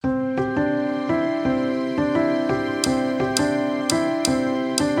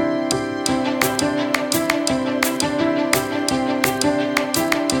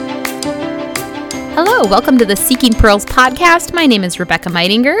Hello, welcome to the Seeking Pearls podcast. My name is Rebecca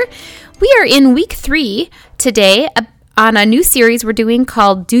Meidinger. We are in week 3 today on a new series we're doing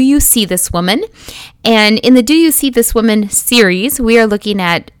called Do You See This Woman? And in the Do You See This Woman series, we are looking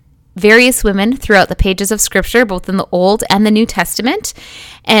at various women throughout the pages of Scripture, both in the Old and the New Testament,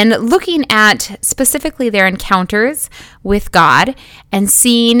 and looking at specifically their encounters with God and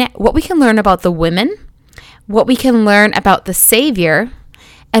seeing what we can learn about the women, what we can learn about the Savior,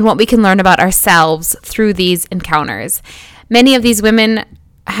 and what we can learn about ourselves through these encounters. Many of these women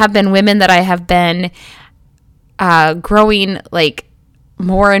have been women that I have been growing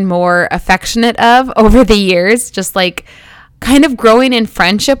more and more affectionate of over the years, just kind of growing in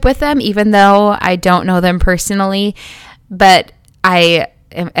friendship with them, even though I don't know them personally, but I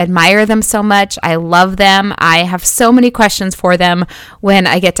admire them so much. I love them. I have so many questions for them when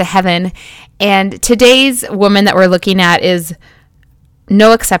I get to heaven. And today's woman that we're looking at is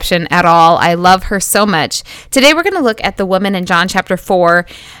no exception at all. I love her so much. Today we're going to look at the woman in John chapter 4,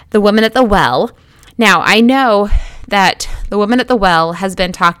 the woman at the well. Now, I know that the woman at the well has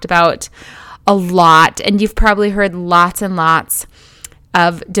been talked about a lot, and you've probably heard lots and lots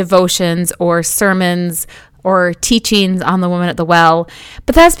of devotions or sermons or teachings on the woman at the well,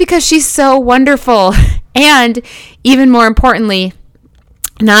 but that's because she's so wonderful. And even more importantly,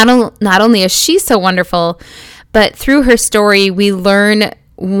 not only is she so wonderful, but through her story, we learn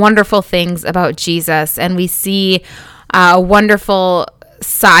wonderful things about Jesus, and we see a wonderful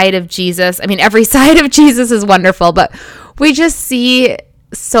side of Jesus. I mean, every side of Jesus is wonderful, but we just see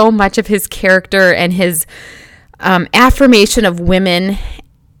so much of his character and his affirmation of women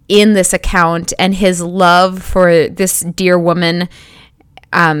in this account, and his love for this dear woman.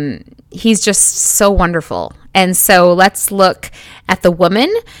 He's just so wonderful. And so let's look at the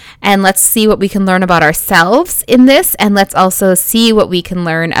woman, and let's see what we can learn about ourselves in this, and let's also see what we can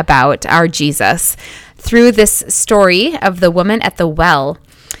learn about our Jesus through this story of the woman at the well.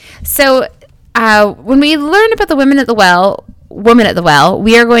 So when we learn about the woman at the well,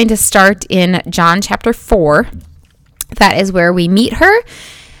 we are going to start in John chapter 4. That is where we meet her.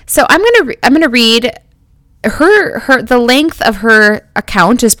 So I'm going to read her. The length of her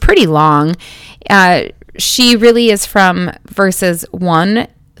account is pretty long. She really is from verses 1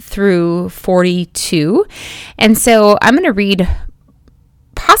 through 42. And so I'm going to read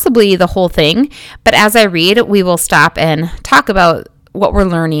possibly the whole thing, but as I read, we will stop and talk about what we're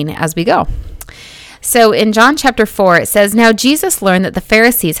learning as we go. So in John chapter 4, it says, Now Jesus learned that the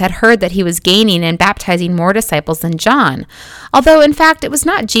Pharisees had heard that he was gaining and baptizing more disciples than John, although in fact it was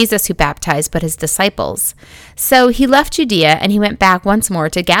not Jesus who baptized, but his disciples. So he left Judea and he went back once more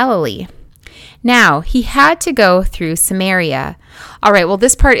to Galilee. Now, he had to go through Samaria. All right, well,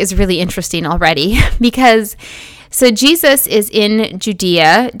 this part is really interesting already because so Jesus is in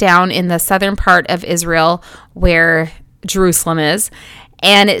Judea, down in the southern part of Israel where Jerusalem is.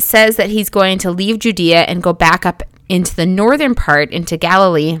 And it says that he's going to leave Judea and go back up into the northern part, into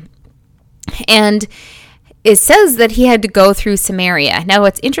Galilee. And it says that he had to go through Samaria. Now,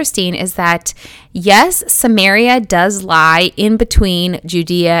 what's interesting is that, yes, Samaria does lie in between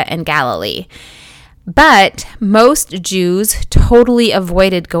Judea and Galilee. But most Jews totally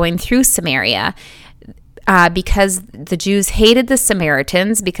avoided going through Samaria because the Jews hated the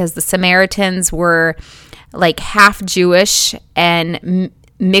Samaritans, because the Samaritans were half Jewish and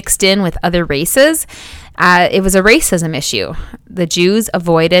mixed in with other races. It was a racism issue. The Jews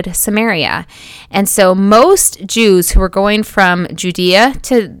avoided Samaria. And so most Jews who were going from Judea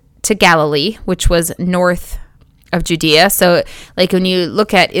to Galilee, which was north of Judea. So when you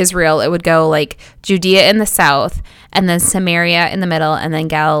look at Israel, it would go Judea in the south, and then Samaria in the middle, and then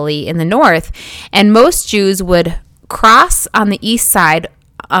Galilee in the north. And most Jews would cross on the east side.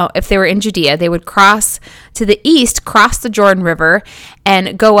 If they were in Judea, they would cross to the east, cross the Jordan River,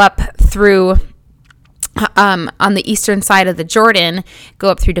 and go up through, on the eastern side of the Jordan, go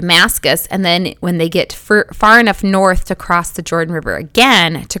up through Damascus, and then when they get far enough north to cross the Jordan River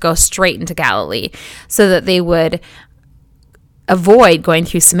again, to go straight into Galilee, so that they would avoid going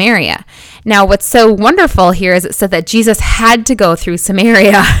through Samaria. Now, what's so wonderful here is it said that Jesus had to go through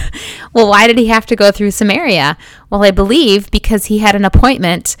Samaria. Well, why did he have to go through Samaria? Well, I believe because he had an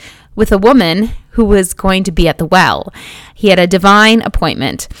appointment with a woman who was going to be at the well. He had a divine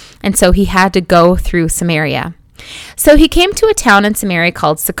appointment, and so he had to go through Samaria. So he came to a town in Samaria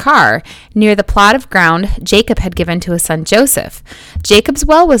called Sychar, near the plot of ground Jacob had given to his son Joseph. Jacob's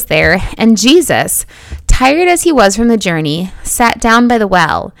well was there, and Jesus, tired as he was from the journey, sat down by the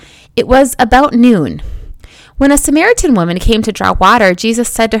well. It was about noon. When a Samaritan woman came to draw water, Jesus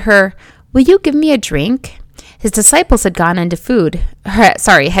said to her, "Will you give me a drink?" His disciples had gone into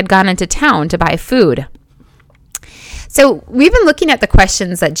town to buy food. So we've been looking at the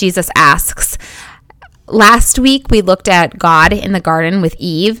questions that Jesus asks. Last week, we looked at God in the garden with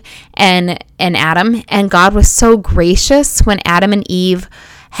Eve and Adam, and God was so gracious when Adam and Eve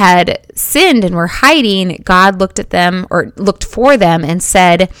had sinned and were hiding. God looked at them, or looked for them, and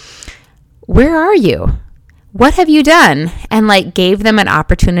said, "Where are you? What have you done?" And gave them an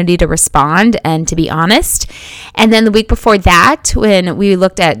opportunity to respond and to be honest. And then the week before that, when we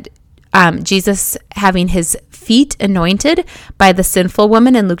looked at Jesus having his feet anointed by the sinful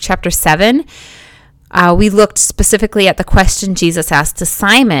woman in Luke chapter 7, we looked specifically at the question Jesus asked to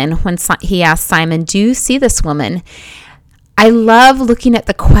Simon when he asked Simon, "Do you see this woman?" I love looking at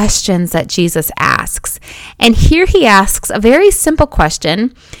the questions that Jesus asks. And here he asks a very simple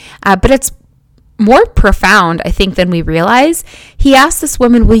question, but it's more profound, I think, than we realize. He asked this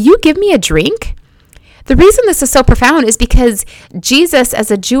woman, "Will you give me a drink?" The reason this is so profound is because Jesus, as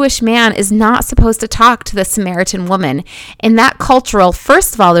a Jewish man, is not supposed to talk to the Samaritan woman. In that cultural,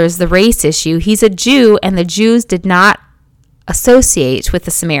 first of all, there's the race issue. He's a Jew, and the Jews did not associate with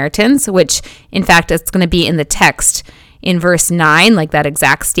the Samaritans, which, in fact, it's going to be in the text in verse 9, that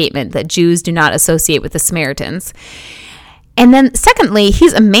exact statement that Jews do not associate with the Samaritans. And then secondly,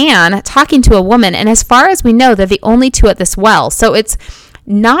 he's a man talking to a woman, and as far as we know, they're the only two at this well. So it's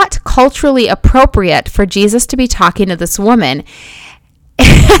not culturally appropriate for Jesus to be talking to this woman.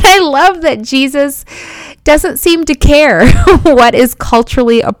 And I love that Jesus doesn't seem to care what is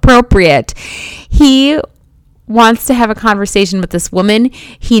culturally appropriate. He wants to have a conversation with this woman.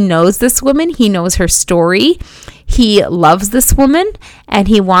 He knows this woman. He knows her story. He loves this woman, and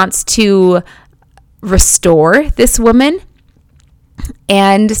he wants to restore this woman.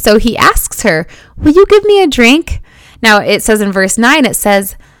 And so he asks her, "Will you give me a drink?" Now, it says in verse 9, it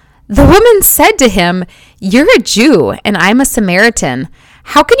says, "The woman said to him, 'You're a Jew, and I'm a Samaritan.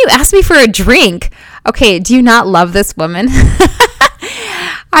 How can you ask me for a drink?'" Okay, do you not love this woman?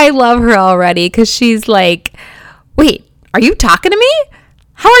 I love her already because she's like, "Wait, are you talking to me?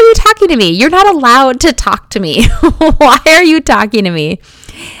 How are you talking to me? You're not allowed to talk to me. Why are you talking to me?"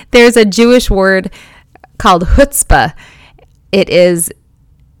 There's a Jewish word called chutzpah. It is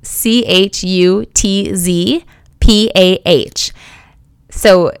CHUTZPAH.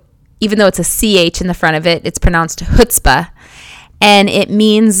 So even though it's a CH in the front of it, it's pronounced chutzpah. And it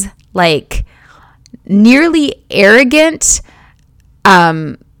means nearly arrogant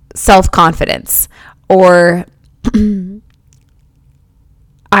self-confidence, or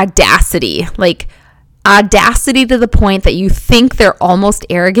audacity. Audacity to the point that you think they're almost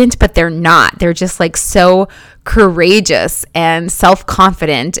arrogant, but they're not. They're just so courageous and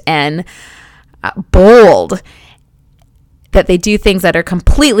self-confident and bold that they do things that are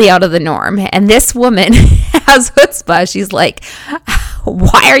completely out of the norm. And this woman has chutzpah. She's like,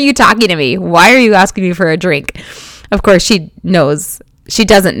 "Why are you talking to me? Why are you asking me for a drink?" Of course, she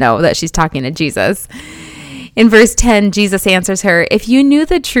doesn't know that she's talking to Jesus. In verse 10, Jesus answers her, if you knew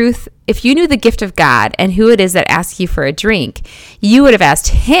the gift of God and who it is that asks you for a drink, you would have asked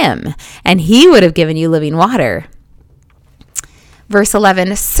him, and he would have given you living water." Verse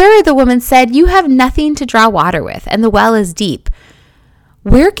 11, "Sir," the woman said, "you have nothing to draw water with, and the well is deep.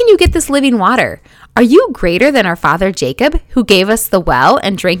 Where can you get this living water? Are you greater than our father Jacob, who gave us the well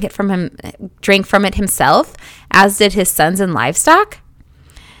and drank from it himself, as did his sons and livestock?"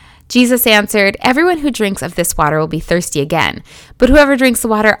 Jesus answered, "Everyone who drinks of this water will be thirsty again, but whoever drinks the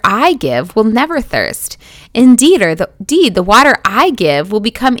water I give will never thirst. Indeed, the water I give will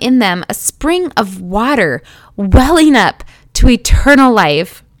become in them a spring of water welling up to eternal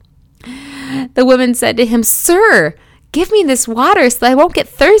life." The woman said to him, "Sir, give me this water so that I won't get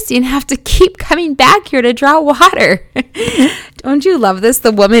thirsty and have to keep coming back here to draw water." Don't you love this?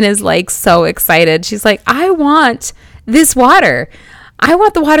 The woman is so excited. She's like, "I want this water. I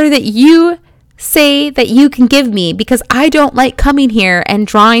want the water that you say that you can give me, because I don't like coming here and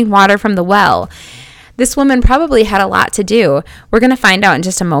drawing water from the well." This woman probably had a lot to do. We're going to find out in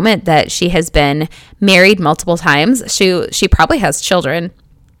just a moment that she has been married multiple times. She probably has children.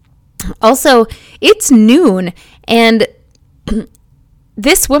 Also, it's noon, and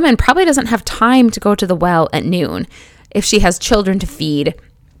this woman probably doesn't have time to go to the well at noon if she has children to feed,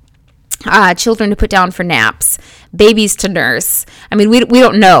 children to put down for naps, babies to nurse. I mean, we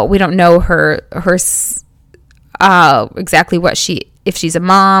don't know. We don't know her exactly if she's a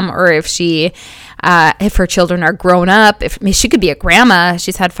mom, or if her children are grown up. She could be a grandma.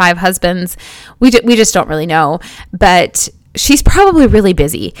 She's had 5 husbands. We just don't really know. But she's probably really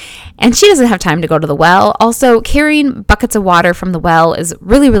busy, and she doesn't have time to go to the well. Also, carrying buckets of water from the well is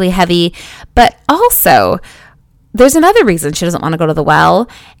really, really heavy. But also, there's another reason she doesn't want to go to the well,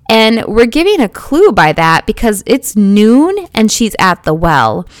 And we're giving a clue by that because it's noon and she's at the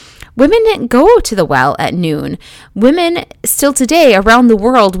well. Women didn't go to the well at noon. Women still today around the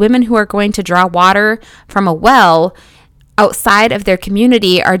world, women who are going to draw water from a well outside of their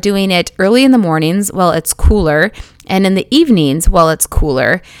community are doing it early in the mornings while it's cooler, and in the evenings while it's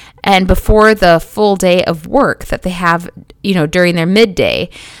cooler, and before the full day of work that they have, during their midday.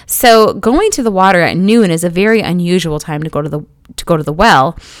 So going to the water at noon is a very unusual time to go to the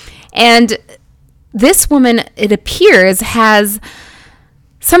well. And this woman, it appears, has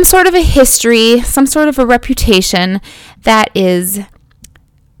some sort of a history, some sort of a reputation that is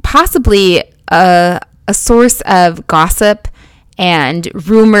possibly a source of gossip and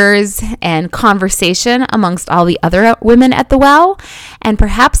rumors and conversation amongst all the other women at the well. And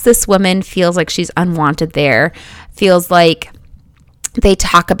perhaps this woman feels like she's unwanted there, feels like they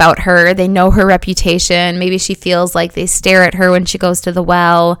talk about her, they know her reputation. Maybe she feels like they stare at her when she goes to the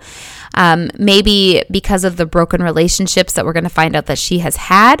well. Maybe because of the broken relationships that we're going to find out that she has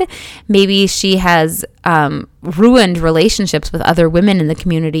had, maybe she has ruined relationships with other women in the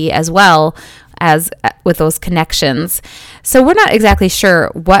community as well as with those connections. So we're not exactly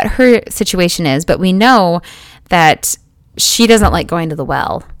sure what her situation is, but we know that she doesn't like going to the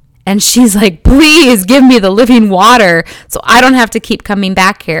well. And she's like, please give me the living water so I don't have to keep coming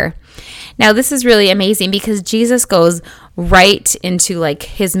back here. Now, this is really amazing because Jesus goes right into like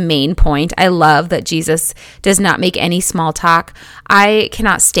his main point. I love that Jesus does not make any small talk. I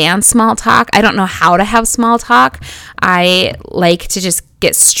cannot stand small talk. I don't know how to have small talk. I like to just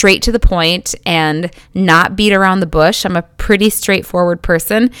get straight to the point and not beat around the bush. I'm a pretty straightforward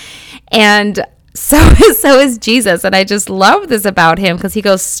person. And so is Jesus. And I just love this about him because he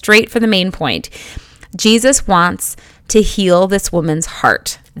goes straight for the main point. Jesus wants to heal this woman's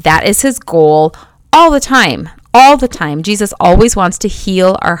heart. That is his goal all the time. All the time. Jesus always wants to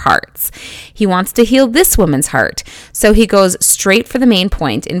heal our hearts. He wants to heal this woman's heart. So he goes straight for the main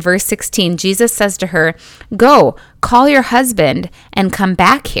point. In verse 16, Jesus says to her, "Go, call your husband and come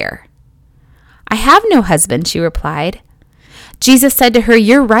back here." "I have no husband," she replied. Jesus said to her,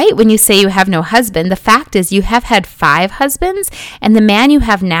 "You're right when you say you have no husband. The fact is you have had 5 husbands, and the man you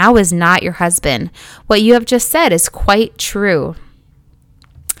have now is not your husband. What you have just said is quite true."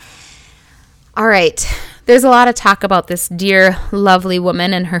 All right. There's a lot of talk about this dear, lovely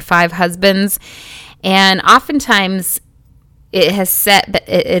woman and her 5 husbands. And oftentimes it is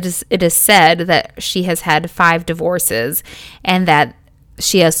said that she has had 5 divorces and that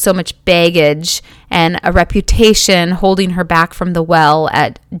she has so much baggage and a reputation holding her back from the well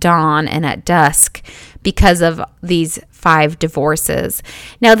at dawn and at dusk because of these 5 divorces.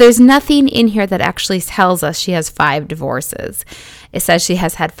 Now, there's nothing in here that actually tells us she has 5 divorces. It says she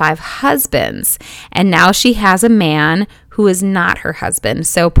has had 5 husbands, and now she has a man who is not her husband.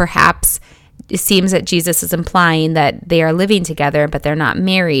 So perhaps it seems that Jesus is implying that they are living together, but they're not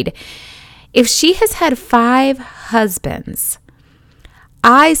married. If she has had 5 husbands,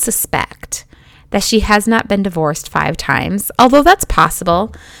 I suspect that she has not been divorced 5 times, although that's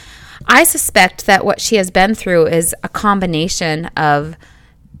possible. I suspect that what she has been through is a combination of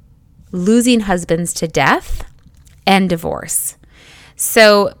losing husbands to death and divorce.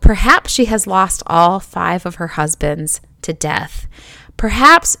 So perhaps she has lost all 5 of her husbands to death.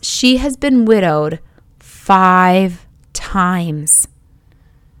 Perhaps she has been widowed 5 times.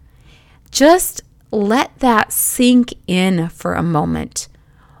 Just let that sink in for a moment.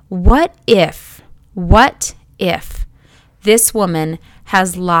 What if this woman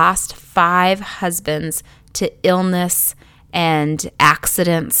has lost 5 husbands to illness and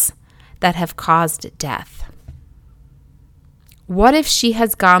accidents that have caused death? What if she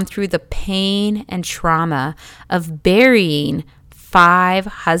has gone through the pain and trauma of burying 5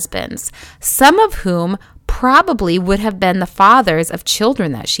 husbands, some of whom probably would have been the fathers of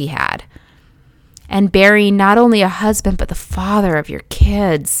children that she had, and burying not only a husband, but the father of your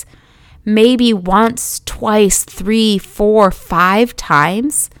kids, maybe once, twice, 3, 4, 5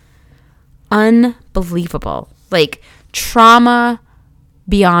 times? Unbelievable. Like trauma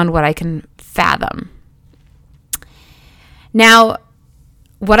beyond what I can fathom. Now,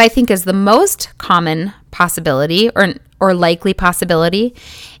 what I think is the most common possibility or likely possibility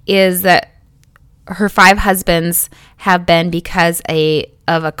is that her 5 husbands have been because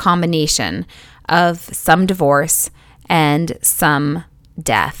of a combination of some divorce and some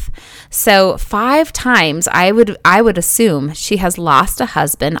death. So 5 times I would assume she has lost a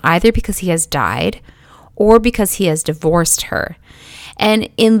husband either because he has died or because he has divorced her. And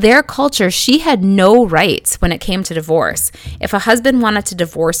in their culture, she had no rights when it came to divorce. If a husband wanted to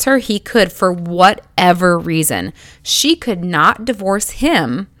divorce her, he could for whatever reason. She could not divorce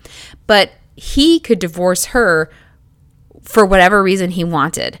him, but he could divorce her for whatever reason he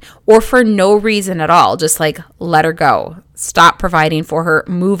wanted, or for no reason at all. Just like, let her go, stop providing for her,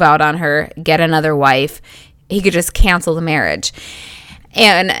 move out on her, get another wife. He could just cancel the marriage.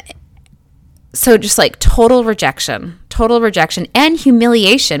 And so just like total rejection and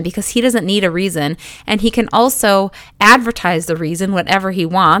humiliation, because he doesn't need a reason. And he can also advertise the reason whatever he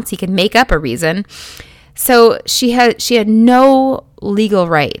wants. He can make up a reason. So she had no legal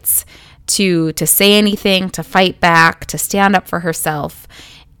rights to say anything, to fight back, to stand up for herself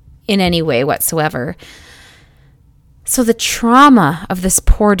in any way whatsoever. So the trauma of this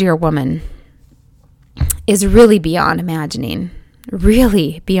poor dear woman is really beyond imagining.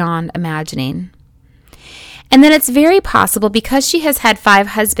 Really beyond imagining. And then it's very possible, because she has had 5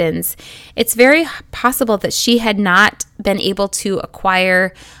 husbands, it's very possible that she had not been able to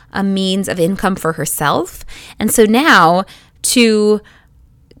acquire a means of income for herself. And so now to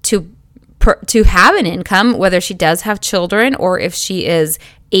have an income, whether she does have children or if she is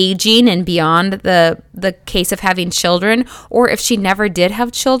aging and beyond the case of having children, or if she never did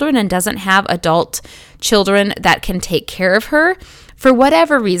have children and doesn't have adult children that can take care of her, for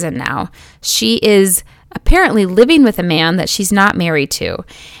whatever reason now, she is apparently living with a man that she's not married to.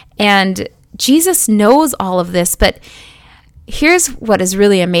 And Jesus knows all of this, but here's what is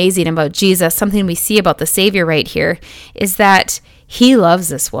really amazing about Jesus, something we see about the Savior right here, is that he loves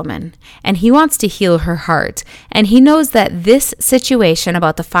this woman and he wants to heal her heart. And he knows that this situation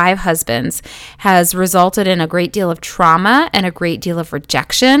about the 5 husbands has resulted in a great deal of trauma and a great deal of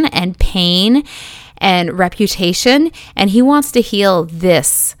rejection and pain and reputation. And he wants to heal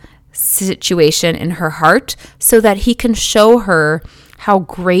this situation in her heart so that he can show her how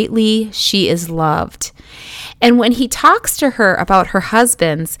greatly she is loved. And when he talks to her about her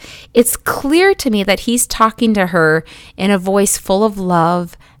husbands, it's clear to me that he's talking to her in a voice full of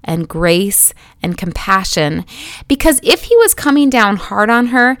love and grace and compassion. Because if he was coming down hard on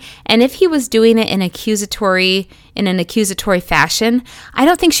her, and if he was doing it in an accusatory fashion, I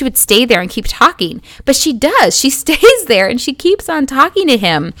don't think she would stay there and keep talking. But she does. She stays there and she keeps on talking to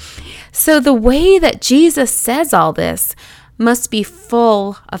him. So the way that Jesus says all this must be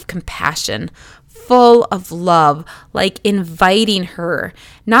full of compassion, full of love, like inviting her,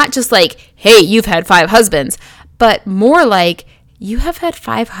 not just like, hey, you've had 5 husbands, but more like, you have had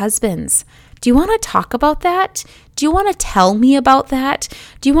 5 husbands. Do you want to talk about that? Do you want to tell me about that?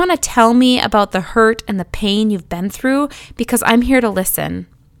 Do you want to tell me about the hurt and the pain you've been through? Because I'm here to listen.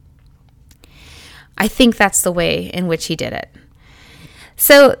 I think that's the way in which he did it.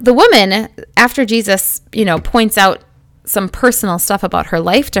 So the woman, after Jesus, points out some personal stuff about her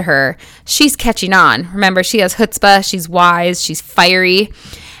life to her, she's catching on. Remember, she has chutzpah, she's wise, she's fiery.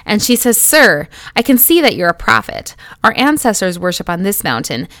 And she says, "Sir, I can see that you're a prophet. Our ancestors worship on this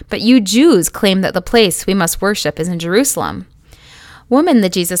mountain, but you Jews claim that the place we must worship is in Jerusalem." "Woman,"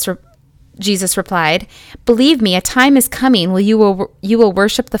 Jesus replied, "believe me, a time is coming when you will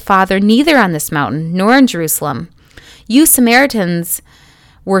worship the Father neither on this mountain nor in Jerusalem. You Samaritans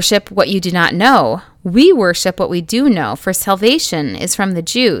worship what you do not know. We worship what we do know, for salvation is from the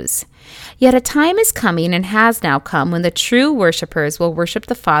Jews. Yet a time is coming and has now come when the true worshipers will worship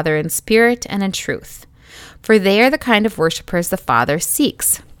the Father in spirit and in truth, for they are the kind of worshipers the Father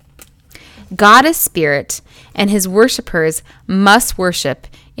seeks. God is spirit, and his worshipers must worship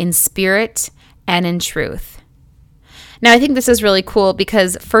in spirit and in truth." Now, I think this is really cool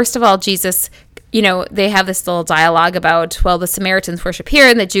because, first of all, Jesus, they have this little dialogue about, well, the Samaritans worship here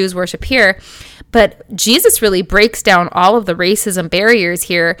and the Jews worship here. But Jesus really breaks down all of the racism barriers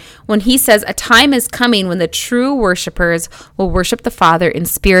here when he says a time is coming when the true worshipers will worship the Father in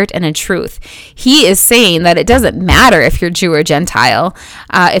spirit and in truth. He is saying that it doesn't matter if you're Jew or Gentile,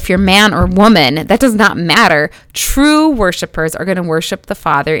 if you're man or woman, that does not matter. True worshipers are going to worship the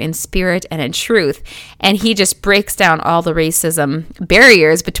Father in spirit and in truth. And he just breaks down all the racism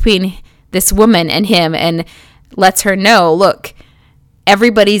barriers between this woman and him and lets her know, look,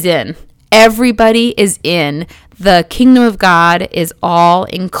 everybody's in. Everybody is in. The kingdom of God is all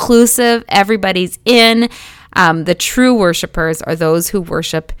inclusive. Everybody's in. The true worshipers are those who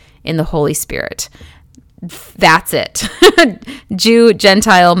worship in the Holy Spirit. That's it. Jew,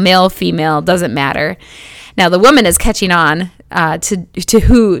 Gentile, male, female, doesn't matter. Now, the woman is catching on to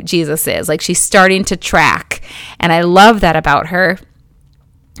who Jesus is. Like, she's starting to track. And I love that about her.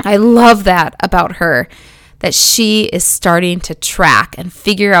 That she is starting to track and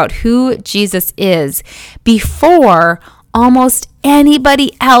figure out who Jesus is before almost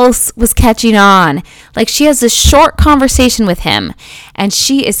anybody else was catching on. Like, she has this short conversation with him, and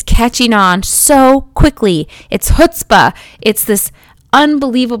she is catching on so quickly. It's chutzpah. It's this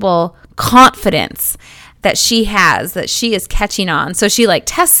unbelievable confidence that she has, that she is catching on. So she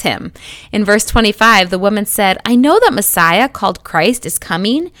tests him. In verse 25, the woman said, I know that Messiah called Christ is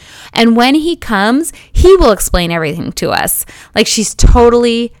coming, and when he comes, he will explain everything to us. Like, she's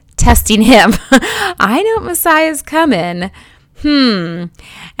totally testing him. I know Messiah's coming. And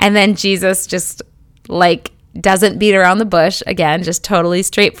then Jesus just doesn't beat around the bush. Again, just totally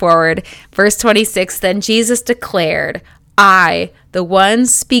straightforward. Verse 26, then Jesus declared, I, the one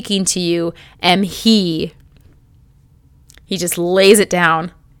speaking to you, am he. He just lays it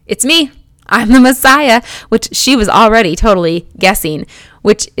down. It's me. I'm the Messiah, which she was already totally guessing,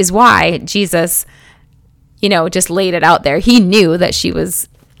 which is why Jesus, just laid it out there. He knew that she was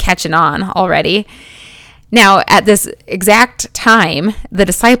catching on already. Now, at this exact time, the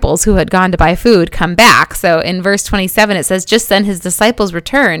disciples who had gone to buy food come back. So in verse 27, it says, just then his disciples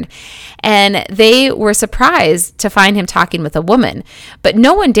returned, and they were surprised to find him talking with a woman. But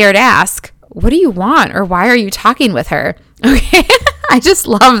no one dared ask, what do you want? Or why are you talking with her? Okay, I just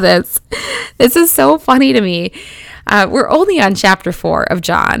love this. This is so funny to me. We're only on chapter 4 of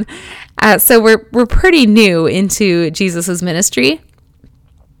John. So we're pretty new into Jesus's ministry.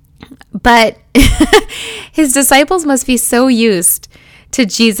 But his disciples must be so used to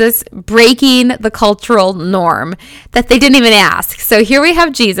Jesus breaking the cultural norm that they didn't even ask. So here we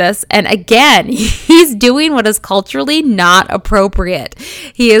have Jesus, and again, he's doing what is culturally not appropriate.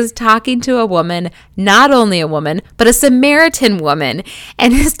 He is talking to a woman, not only a woman, but a Samaritan woman.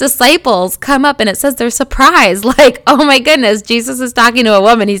 And his disciples come up, and it says they're surprised, oh my goodness, Jesus is talking to a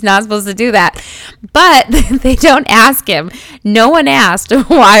woman. He's not supposed to do that. But they don't ask him. No one asked,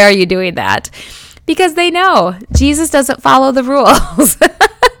 why are you doing that? Because they know Jesus doesn't follow the rules.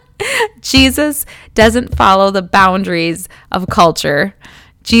 Jesus doesn't follow the boundaries of culture.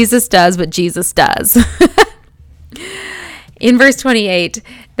 Jesus does what Jesus does. In verse 28,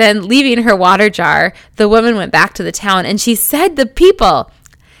 then leaving her water jar, the woman went back to the town, and she said to the people,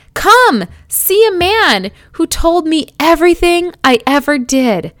 come, see a man who told me everything I ever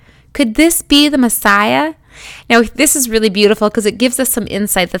did. Could this be the Messiah? Now, this is really beautiful because it gives us some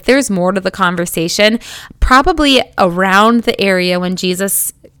insight that there's more to the conversation, probably around the area when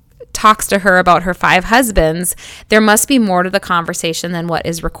Jesus talks to her about her 5 husbands. There must be more to the conversation than what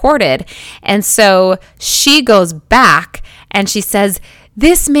is recorded. And so she goes back and she says,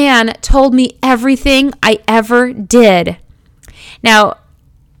 this man told me everything I ever did. Now,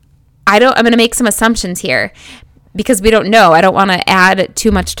 I'm going to make some assumptions here because we don't know. I don't want to add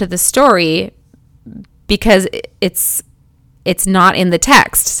too much to the story because it's not in the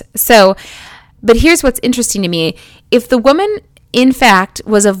text. So, but here's what's interesting to me. If the woman, in fact,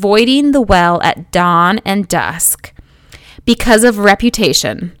 was avoiding the well at dawn and dusk because of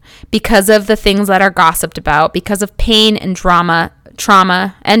reputation, because of the things that are gossiped about, because of pain and trauma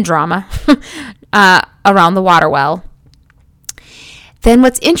around the water well, then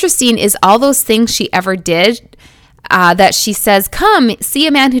what's interesting is all those things she ever did, that she says, come, see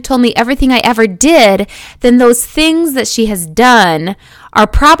a man who told me everything I ever did, then those things that she has done are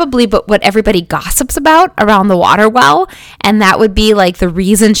probably what everybody gossips about around the water well, and that would be the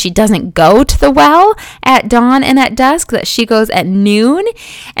reason she doesn't go to the well at dawn and at dusk, that she goes at noon.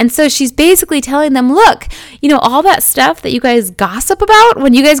 And so she's basically telling them, look, all that stuff that you guys gossip about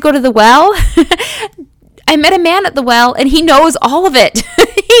when you guys go to the well, I met a man at the well, and he knows all of it.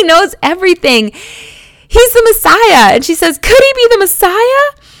 He knows everything. He's the Messiah. And she says, could he be the Messiah?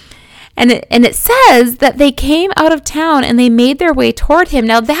 And it says that they came out of town and they made their way toward him.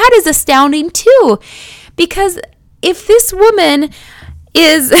 Now that is astounding too, because if this woman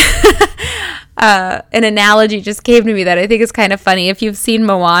is, an analogy just came to me that I think is kind of funny. If you've seen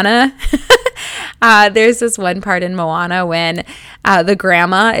Moana, there's this one part in Moana when the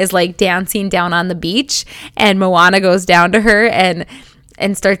grandma is dancing down on the beach, and Moana goes down to her and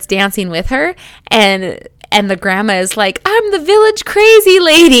starts dancing with her, and the grandma is like, I'm the village crazy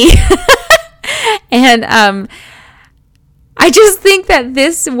lady. And I just think that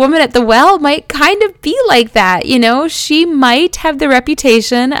this woman at the well might kind of be like that. She might have the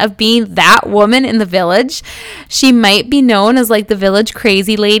reputation of being that woman in the village. She might be known as the village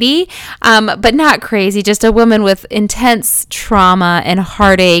crazy lady, but not crazy, just a woman with intense trauma and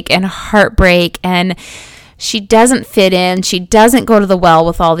heartache and heartbreak, and she doesn't fit in. She doesn't go to the well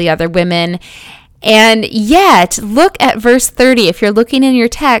with all the other women. And yet, look at verse 30. If you're looking in your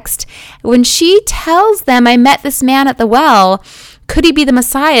text, when she tells them, I met this man at the well, Could he be the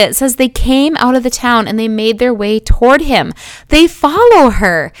Messiah? It says they came out of the town and they made their way toward him. They follow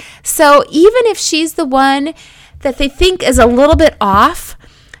her. So even if she's the one that they think is a little bit off,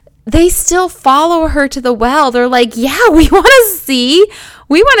 they still follow her to the well. They're like, yeah, we want to see.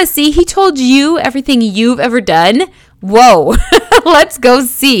 We want to see. He told you everything you've ever done. Whoa, let's go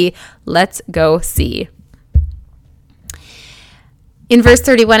see. Let's go see. In verse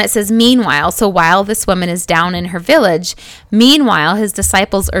 31, it says, meanwhile, so while this woman is down in her village, meanwhile, his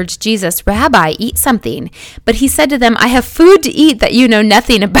disciples urged Jesus, Rabbi, eat something. But he said to them, I have food to eat that you know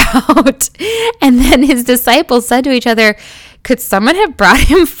nothing about. And then his disciples said to each other, could someone have brought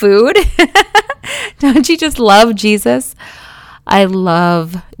him food? Don't you just love Jesus? I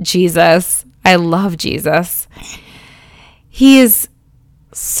love Jesus. I love Jesus. He is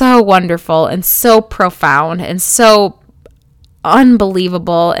so wonderful and so profound and so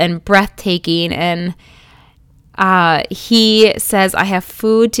unbelievable and breathtaking. And he says, I have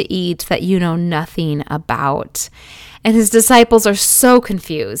food to eat that you know nothing about. And his disciples are so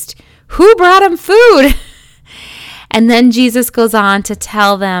confused. Who brought him food? And then Jesus goes on to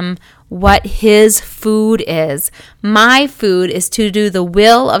tell them what his food is. My food is to do the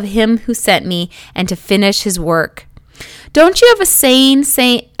will of him who sent me and to finish his work. Don't you have a saying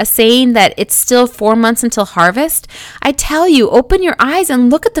that it's still 4 months until harvest? I tell you, open your eyes and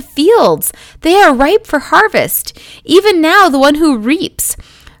look at the fields. They are ripe for harvest. Even now, the one who reaps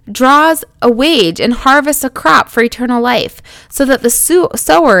draws a wage and harvests a crop for eternal life, so that the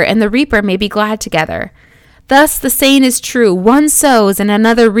sower and the reaper may be glad together. Thus, the saying is true, one sows and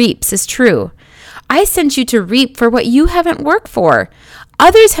another reaps is true. I sent you to reap for what you haven't worked for.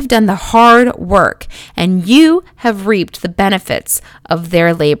 Others have done the hard work, and you have reaped the benefits of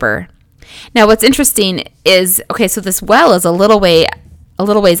their labor. Now, what's interesting is, okay, so this well is a little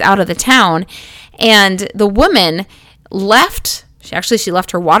ways out of the town, and the woman left. She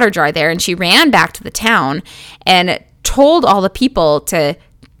left her water jar there, and she ran back to the town and told all the people to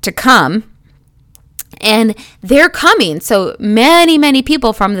come. And they're coming. So many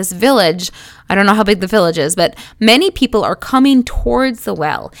people from this village, I don't know how big the village is, but many people are coming towards the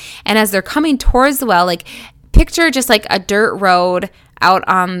well. And as they're coming towards the well, like picture just like a dirt road out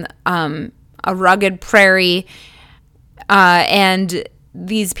on a rugged prairie. And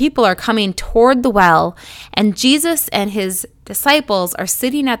these people are coming toward the well. And Jesus and his disciples are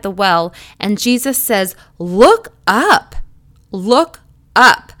sitting at the well. And Jesus says, look up, look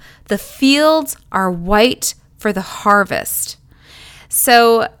up. The fields are white for the harvest.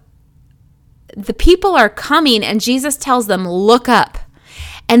 So the people are coming and Jesus tells them, look up.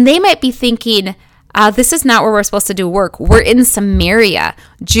 And they might be thinking, this is not where we're supposed to do work. We're in Samaria.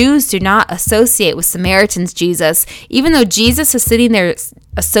 Jews do not associate with Samaritans, Jesus. Even though Jesus is sitting there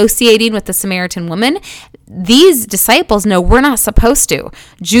associating with the Samaritan woman, these disciples know we're not supposed to.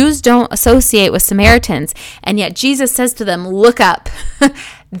 Jews don't associate with Samaritans. And yet Jesus says to them, look up.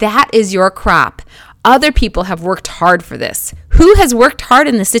 That is your crop. Other people have worked hard for this. Who has worked hard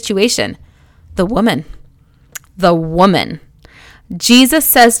in this situation? The woman. The woman. Jesus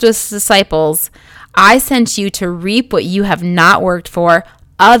says to his disciples, I sent you to reap what you have not worked for.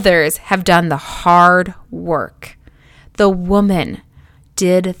 Others have done the hard work. The woman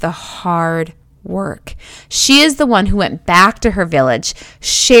did the hard work. She is the one who went back to her village,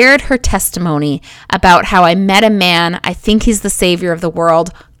 shared her testimony about how I met a man. I think he's the savior of the world.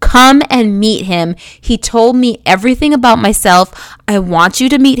 Come and meet him. He told me everything about myself. I want you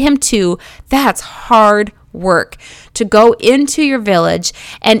to meet him too. That's hard work. To go into your village,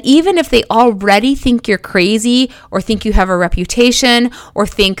 and even if they already think you're crazy or think you have a reputation or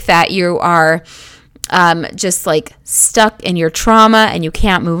think that you are just like stuck in your trauma and you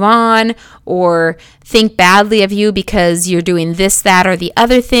can't move on, or think badly of you because you're doing this, that, or the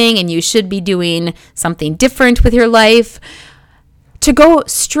other thing and you should be doing something different with your life, to go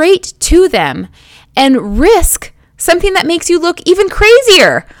straight to them and risk something that makes you look even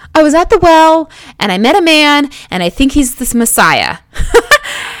crazier. I was at the well and I met a man and I think he's this Messiah.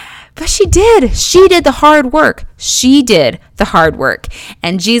 But she did. She did the hard work. She did the hard work.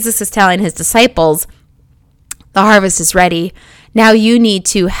 And Jesus is telling his disciples, the harvest is ready. Now you need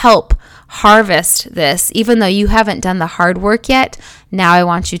to help harvest this. Even though you haven't done the hard work yet, now I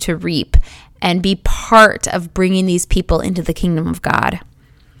want you to reap and be part of bringing these people into the kingdom of God.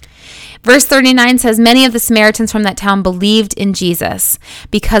 Verse 39 says, many of the Samaritans from that town believed in Jesus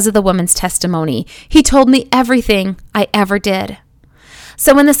because of the woman's testimony. He told me everything I ever did.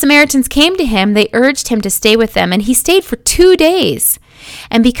 So when the Samaritans came to him, they urged him to stay with them, and he stayed for 2 days.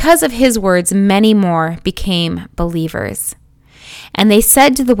 And because of his words, many more became believers. And they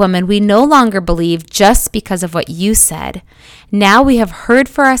said to the woman, "We no longer believe just because of what you said. Now we have heard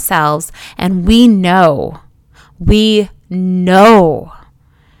for ourselves, and we know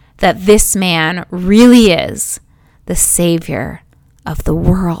that this man really is the Savior of the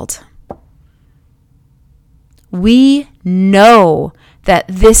world." We know that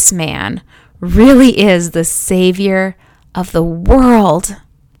this man really is the Savior of the world.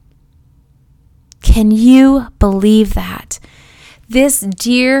 Can you believe that? This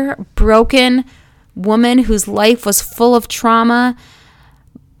dear, broken woman whose life was full of trauma,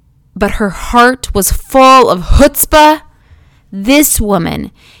 but her heart was full of chutzpah, this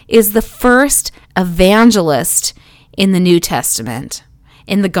woman is the first evangelist in the New Testament,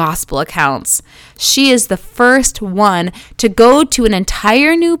 in the gospel accounts. She is the first one to go to an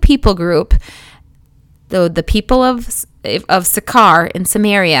entire new people group, the people of Sychar in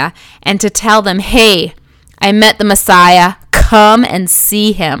Samaria, and to tell them, "Hey, I met the Messiah. Come and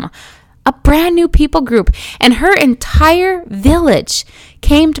see him." A brand new people group. And her entire village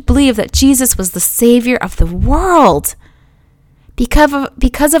came to believe that Jesus was the Savior of the world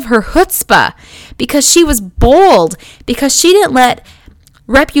because of her chutzpah, because she was bold, because she didn't let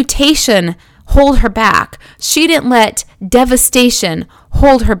reputation hold her back. She didn't let devastation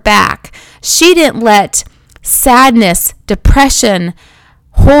hold her back. She didn't let sadness, depression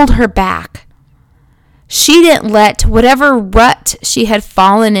hold her back. She didn't let whatever rut she had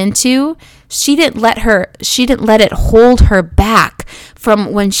fallen into, she didn't let it hold her back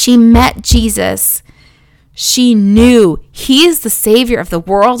from when she met Jesus. She knew he is the Savior of the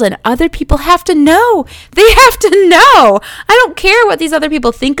world, and other people have to know. They have to know. I don't care what these other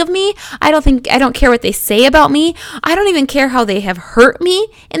people think of me. I don't care what they say about me. I don't even care how they have hurt me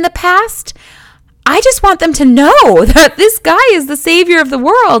in the past. I just want them to know that this guy is the Savior of the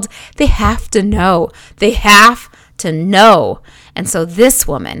world. They have to know. They have to know. And so this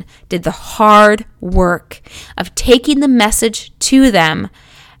woman did the hard work of taking the message to them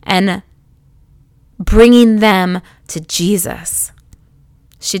and bringing them to Jesus.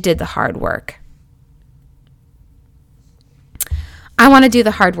 She did the hard work. I want to do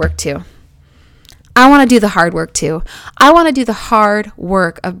the hard work too. I want to do the hard work too. I want to do the hard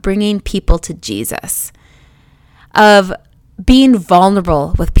work of bringing people to Jesus, of being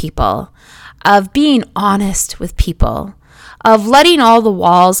vulnerable with people, of being honest with people, of letting all the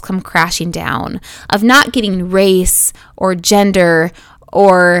walls come crashing down, of not getting race or gender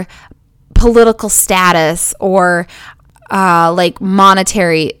or political status or like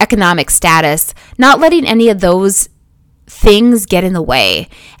monetary, economic status, not letting any of those things get in the way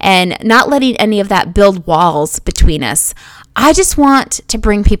and not letting any of that build walls between us. I just want to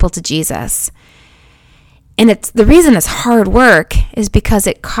bring people to Jesus. And the reason it's hard work is because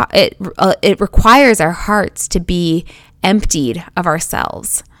it requires our hearts to be emptied of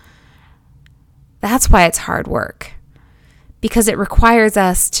ourselves. That's why it's hard work, because it requires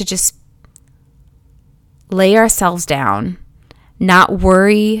us to just lay ourselves down, not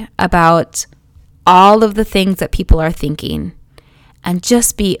worry about all of the things that people are thinking, and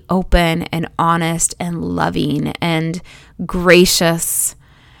just be open and honest and loving and gracious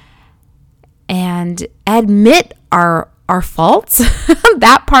and admit our faults.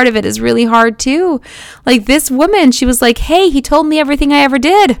 That part of it is really hard too. Like this woman, she was like, "Hey, he told me everything I ever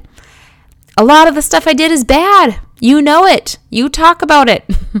did. A lot of the stuff I did is bad. You know it. You talk about it."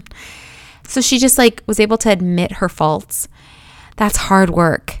 So she just was able to admit her faults. That's hard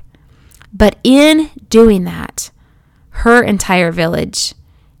work. But in doing that, her entire village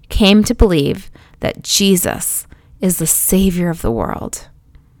came to believe that Jesus is the Savior of the world.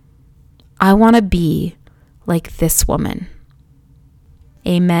 I want to be like this woman.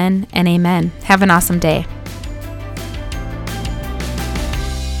 Amen and amen. Have an awesome day.